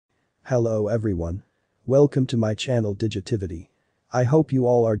Hello everyone. Welcome to my channel DIGITIVITY. I hope you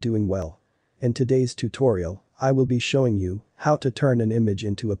all are doing well. In today's tutorial, I will be showing you how to turn an image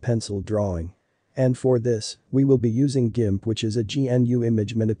into a pencil drawing. And for this, we will be using GIMP, which is a GNU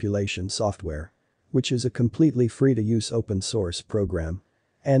image manipulation software, which is a completely free to use open source program.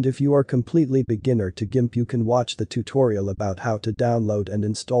 And if you are completely beginner to GIMP, you can watch the tutorial about how to download and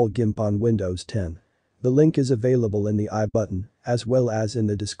install GIMP on Windows 10. The link is available in the I button, as well as in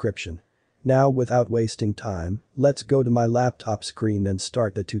the description. Now without wasting time, let's go to my laptop screen and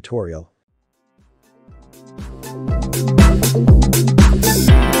start the tutorial.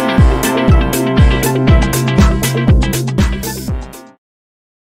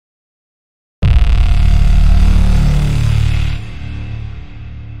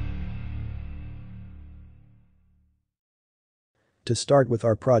 To start with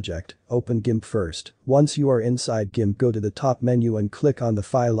our project, open GIMP first. Once you are inside GIMP, go to the top menu and click on the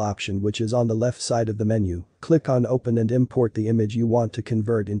file option, which is on the left side of the menu. Click on open and import the image you want to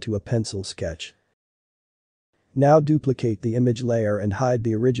convert into a pencil sketch. Now duplicate the image layer and hide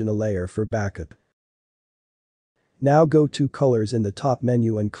the original layer for backup. Now go to colors in the top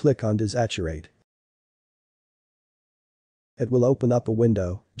menu and click on desaturate. It will open up a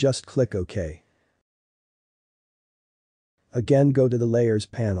window, just click OK. Again, go to the layers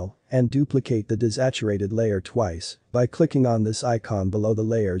panel and duplicate the desaturated layer twice by clicking on this icon below the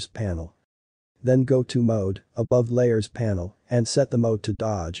layers panel. Then go to mode above layers panel and set the mode to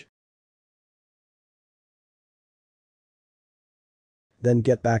dodge. Then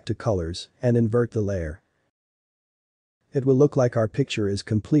get back to colors and invert the layer. It will look like our picture is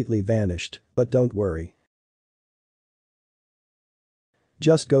completely vanished, but don't worry.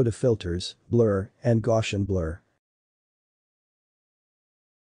 Just go to filters, blur, and Gaussian blur.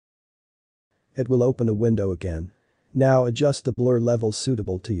 It will open a window again. Now adjust the blur level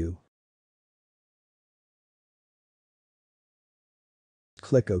suitable to you.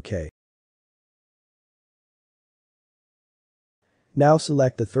 Click OK. Now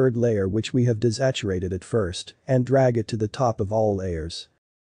select the third layer, which we have desaturated at first, and drag it to the top of all layers.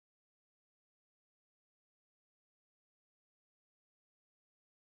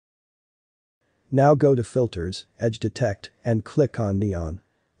 Now go to filters, edge detect, and click on neon.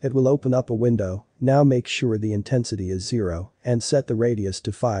 It will open up a window. Now make sure the intensity is 0 and set the radius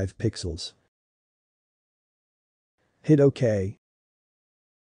to 5 pixels. Hit OK.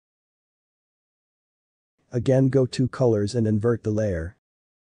 Again, go to colors and invert the layer.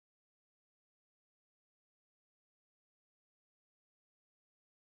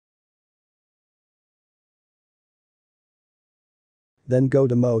 Then go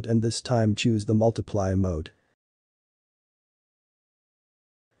to mode and this time choose the multiply mode.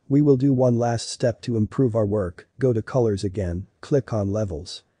 We will do one last step to improve our work. Go to colors again, click on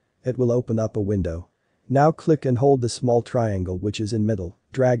levels. It will open up a window. Now click and hold the small triangle which is in middle,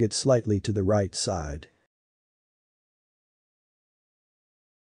 drag it slightly to the right side.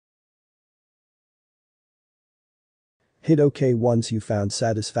 Hit OK once you found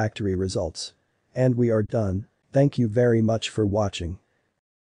satisfactory results. And we are done. Thank you very much for watching.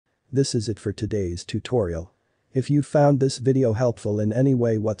 This is it for today's tutorial. If you found this video helpful in any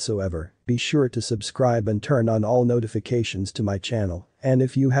way whatsoever, be sure to subscribe and turn on all notifications to my channel, and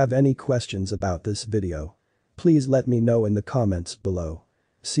if you have any questions about this video, please let me know in the comments below.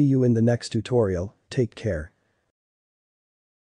 See you in the next tutorial, take care.